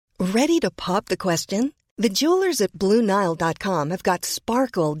Ready to pop the question? The jewelers at BlueNile.com have got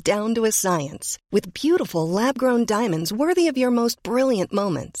sparkle down to a science with beautiful lab-grown diamonds worthy of your most brilliant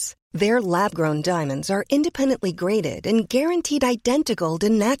moments. Their lab-grown diamonds are independently graded and guaranteed identical to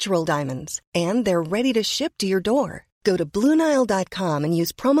natural diamonds, and they're ready to ship to your door. Go to BlueNile.com and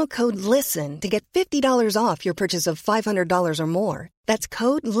use promo code LISTEN to get $50 off your purchase of $500 or more. That's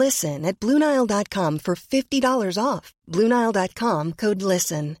code LISTEN at BlueNile.com for $50 off. BlueNile.com, code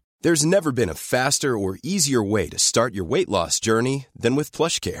LISTEN. There's never been a faster or easier way to start your weight loss journey than with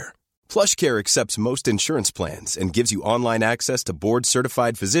PlushCare. PlushCare accepts most insurance plans and gives you online access to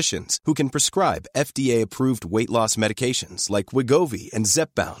board-certified physicians who can prescribe FDA-approved weight loss medications like Wegovy and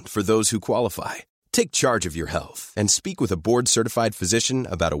Zepbound for those who qualify. Take charge of your health and speak with a board-certified physician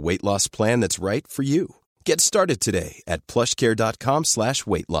about a weight loss plan that's right for you. Get started today at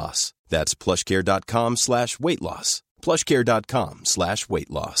plushcare.com/weight-loss. That's plushcare.com/weight-loss.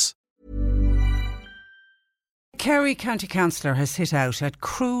 plushcare.com/weight-loss. Kerry County Councillor has hit out at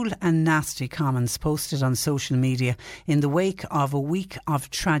cruel and nasty comments posted on social media in the wake of a week of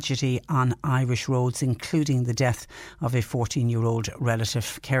tragedy on Irish roads, including the death of a 14-year-old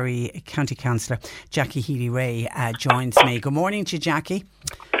relative. Kerry County Councillor Jackie Healy-Rae joins me. Good morning to you, Jackie.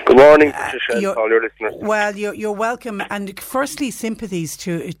 Good morning, Patricia, and all your listeners. Well, you're welcome. And firstly, sympathies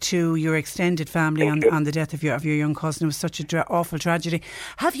to your extended family on the death of your young cousin. It was such an awful tragedy.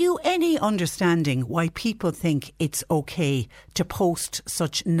 Have you any understanding why people think it's okay to post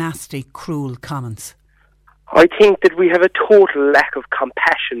such nasty, cruel comments? I think that we have a total lack of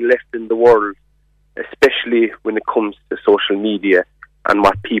compassion left in the world, especially when it comes to social media and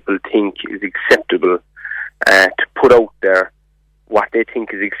what people think is acceptable to put out there. What they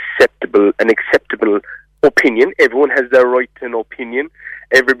think is an acceptable opinion. Everyone has their right to an opinion.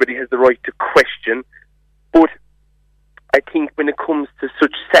 Everybody has the right to question. But I think when it comes to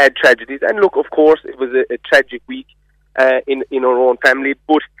such sad tragedies, and look, of course, it was a tragic week in our own family,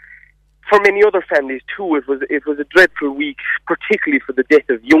 but for many other families too, it was a dreadful week, particularly for the death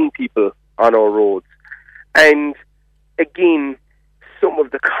of young people on our roads. And again, some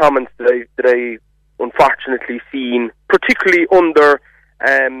of the comments that I unfortunately seen, particularly under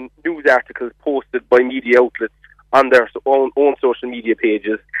news articles posted by media outlets on their own social media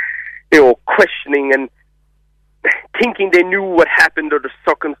pages, questioning and thinking they knew what happened or the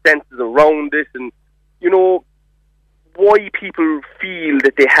circumstances around this, and why people feel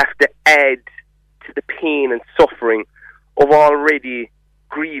that they have to add to the pain and suffering of already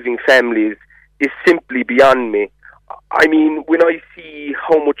grieving families is simply beyond me. I mean, when I see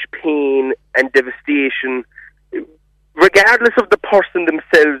how much pain and devastation, regardless of the person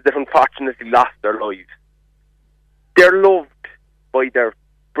themselves that unfortunately lost their lives, they're loved by their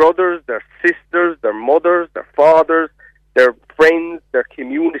brothers, their sisters, their mothers, their fathers, their friends, their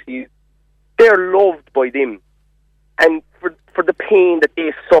communities. They're loved by them. And for the pain that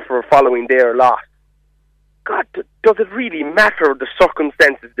they suffer following their loss, God, does it really matter the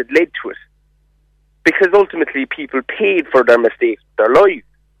circumstances that led to it? Because ultimately people paid for their mistakes with their lives.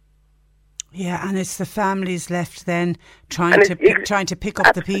 Yeah, and it's the families left then trying to pick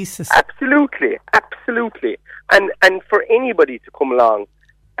up the pieces. Absolutely. And for anybody to come along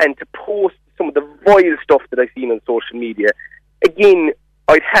and to post some of the vile stuff that I've seen on social media, again,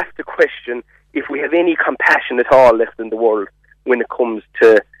 I'd have to question if we have any compassion at all left in the world when it comes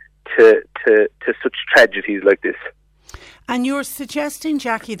to such tragedies like this. And you're suggesting,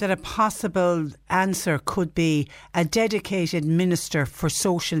 Jackie, that a possible answer could be a dedicated minister for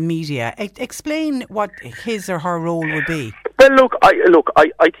social media. Explain what his or her role would be. Well,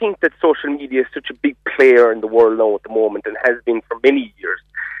 I think that social media is such a big player in the world now at the moment, and has been for many years,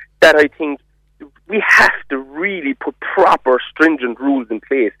 that I think we have to really put proper, stringent rules in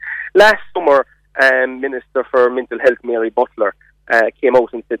place. Last summer, Minister for Mental Health, Mary Butler, came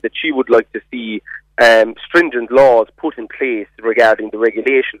out and said that she would like to see stringent laws put in place regarding the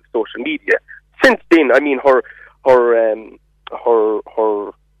regulation of social media. Since then, I mean,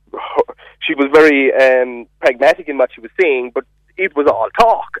 she was very pragmatic in what she was saying, but it was all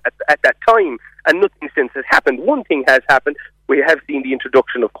talk at that time, and nothing since has happened. One thing has happened: we have seen the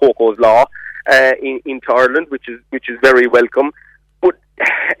introduction of Coco's Law into Ireland, which is very welcome. But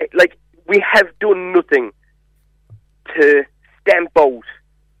we have done nothing to stamp out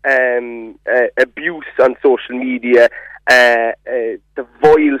abuse on social media, the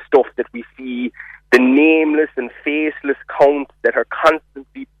vile stuff that we see, the nameless and faceless counts that are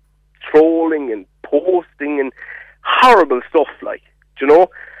constantly trolling and posting and horrible stuff,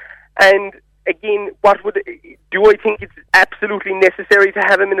 And again, I think it's absolutely necessary to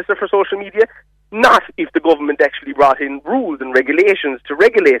have a minister for social media? not if the government actually brought in rules and regulations to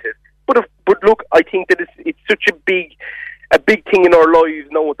regulate it. But look, I think that it's such a big thing in our lives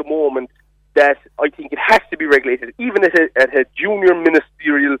now at the moment that I think it has to be regulated, even at a junior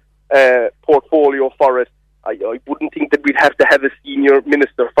ministerial portfolio for it. I wouldn't think that we'd have to have a senior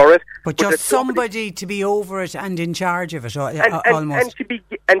minister for it. But just somebody to be over it and in charge of it, almost.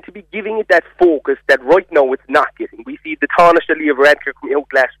 And to be giving it that focus that right now it's not getting. We see the Taoiseach Alia Varadkar coming out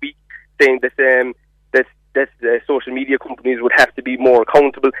last week saying that social media companies would have to be more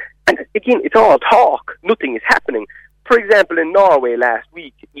accountable. And again, it's all talk. Nothing is happening. For example, in Norway last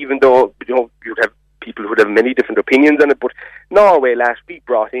week, even though you'd have people who would have many different opinions on it, but Norway last week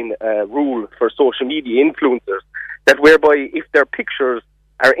brought in a rule for social media influencers that whereby if their pictures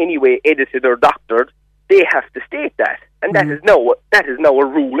are anyway edited or doctored, they have to state that. And that is now a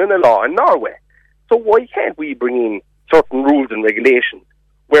rule and a law in Norway. So why can't we bring in certain rules and regulations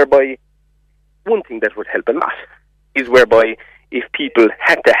whereby one thing that would help a lot is whereby if people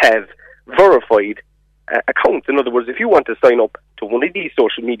had to have verified accounts, in other words, if you want to sign up to one of these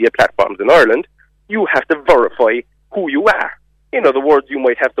social media platforms in Ireland, you have to verify who you are. In other words, you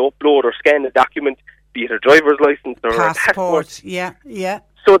might have to upload or scan a document, be it a driver's license or passport. A passport. Yeah.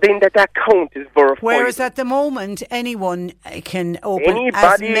 So then that count is verified. Whereas at the moment, anyone can open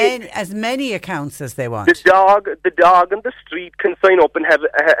as many accounts as they want. The dog on the street can sign up and have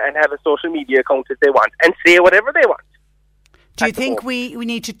a social media account if they want and say whatever they want. Do you think we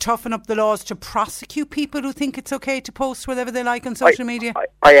need to toughen up the laws to prosecute people who think it's okay to post whatever they like on social media?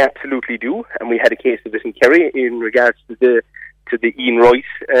 I absolutely do, and we had a case of this in Kerry in regards to the Ian Rice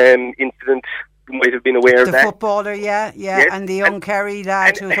incident. You might have been aware of that. The footballer, yeah, yes, and the young Kerry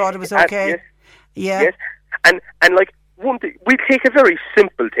lad who thought it was okay. Yes. And like one thing, we take a very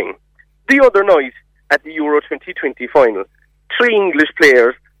simple thing. The other night at the Euro 2020 final, 3 English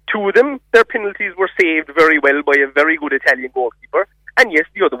players. 2 of them, their penalties were saved very well by a very good Italian goalkeeper. And yes,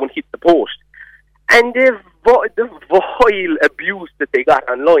 the other one hit the post. And the vile abuse that they got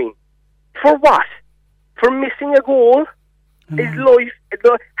online. For what? For missing a goal? Is life...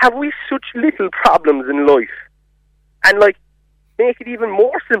 Have we such little problems in life? And, make it even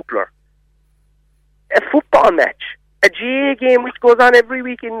more simpler. A football match. A GA game which goes on every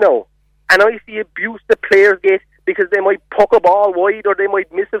weekend now. And I see abuse that players get because they might puck a ball wide or they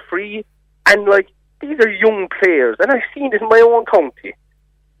might miss a free. And, these are young players. And I've seen it in my own county.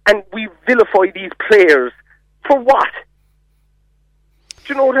 And we vilify these players. For what?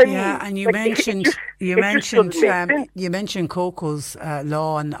 Do you know what I mean? Yeah, and you mentioned Coco's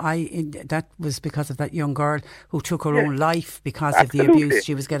law, and that was because of that young girl who took her own life because of the abuse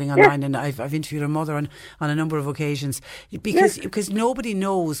she was getting online. And I've interviewed her mother on a number of occasions because nobody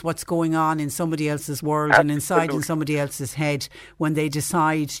knows what's going on in somebody else's world and in somebody else's head when they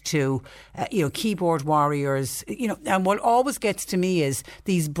decide to, keyboard warriors. And what always gets to me is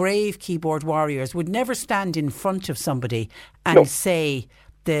these brave keyboard warriors would never stand in front of somebody and say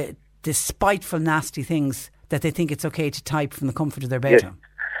the spiteful, nasty things that they think it's okay to type from the comfort of their bedroom. Yes.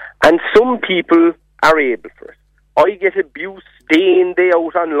 And some people are able for it. I get abuse day in, day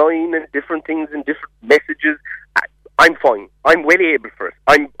out online and different things and different messages. I'm fine. I'm well able for it.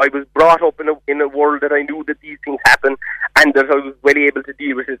 I was brought up in a world that I knew that these things happen and that I was well able to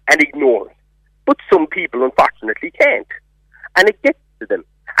deal with it and ignore it. But some people, unfortunately, can't. And it gets to them.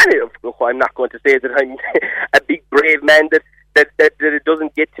 And I'm not going to say that I'm a big, brave man that it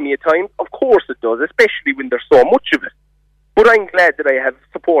doesn't get to me at times. Of course it does, especially when there's so much of it. But I'm glad that I have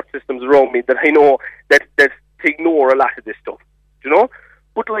support systems around me that I know that to ignore a lot of this stuff,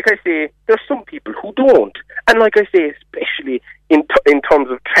 But like I say, there's some people who don't. And like I say, especially in terms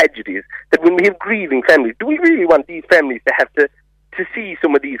of tragedies, that when we have grieving families, do we really want these families to have to see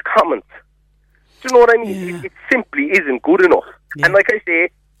some of these comments? Do you know what I mean? Yeah. It simply isn't good enough. Yeah. And like I say,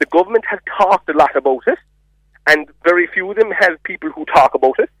 the government has talked a lot about it, and very few of them have people who talk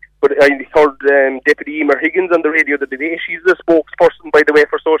about it. But I heard Deputy Emer Higgins on the radio the other day. She's the spokesperson, by the way,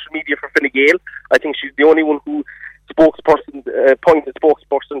 for social media for Fine Gael. I think she's the only one who appointed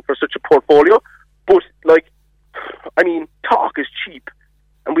spokesperson for such a portfolio. But, talk is cheap.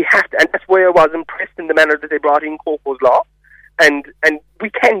 And we have to, and that's why I was impressed in the manner that they brought in Coco's law. And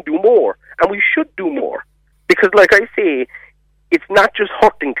we can do more, and we should do more. Because, like I say, it's not just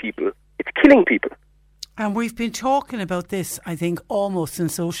hurting people, it's killing people. And we've been talking about this, I think, almost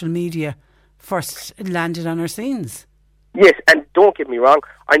since social media first landed on our scenes. Yes, and don't get me wrong,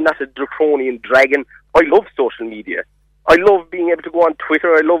 I'm not a draconian dragon. I love social media. I love being able to go on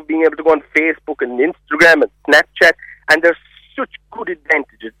Twitter. I love being able to go on Facebook and Instagram and Snapchat. And there's such good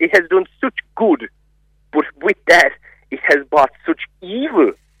advantages. It has done such good. But with that, it has brought such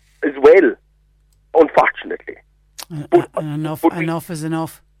evil as well. unfortunately. Enough is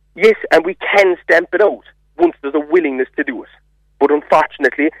enough. Yes, and we can stamp it out once there's a willingness to do it. But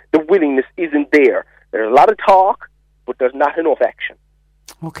unfortunately, the willingness isn't there. There's a lot of talk, but there's not enough action.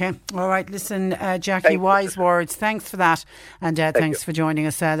 Okay. All right. Listen, Jackie, wise words. Thanks for that. And thanks for joining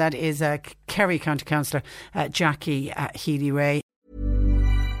us. That is Kerry County Councillor Jackie Healy-Rae.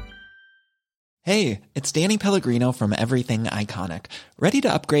 Hey, it's Danny Pellegrino from Everything Iconic. Ready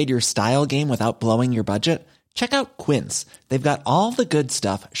to upgrade your style game without blowing your budget? Check out Quince. They've got all the good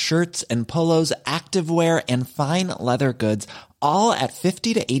stuff, shirts and polos, activewear, and fine leather goods, all at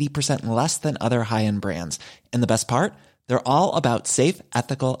 50 to 80% less than other high-end brands. And the best part? They're all about safe,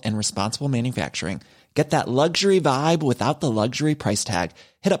 ethical, and responsible manufacturing. Get that luxury vibe without the luxury price tag.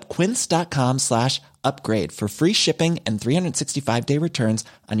 Hit up quince.com/upgrade for free shipping and 365-day returns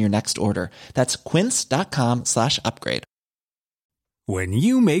on your next order. That's quince.com/upgrade. When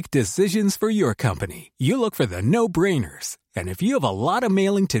you make decisions for your company, you look for the no-brainers. And if you have a lot of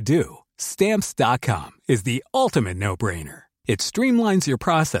mailing to do, Stamps.com is the ultimate no-brainer. It streamlines your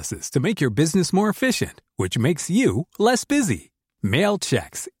processes to make your business more efficient, which makes you less busy. Mail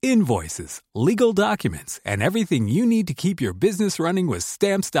checks, invoices, legal documents, and everything you need to keep your business running with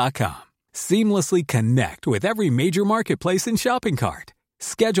Stamps.com. Seamlessly connect with every major marketplace and shopping cart.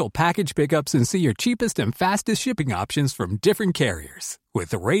 Schedule package pickups and see your cheapest and fastest shipping options from different carriers,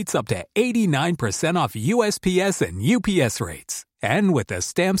 with rates up to 89% off USPS and UPS rates. And with the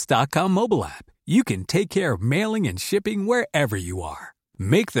Stamps.com mobile app, you can take care of mailing and shipping wherever you are.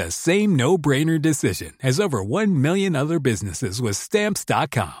 Make the same no-brainer decision as over 1 million other businesses with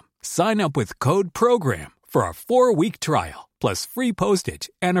Stamps.com. Sign up with code PROGRAM for a 4-week trial, plus free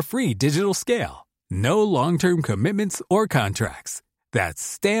postage and a free digital scale. No long-term commitments or contracts. That's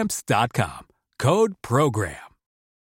Stamps.com. Code PROGRAM.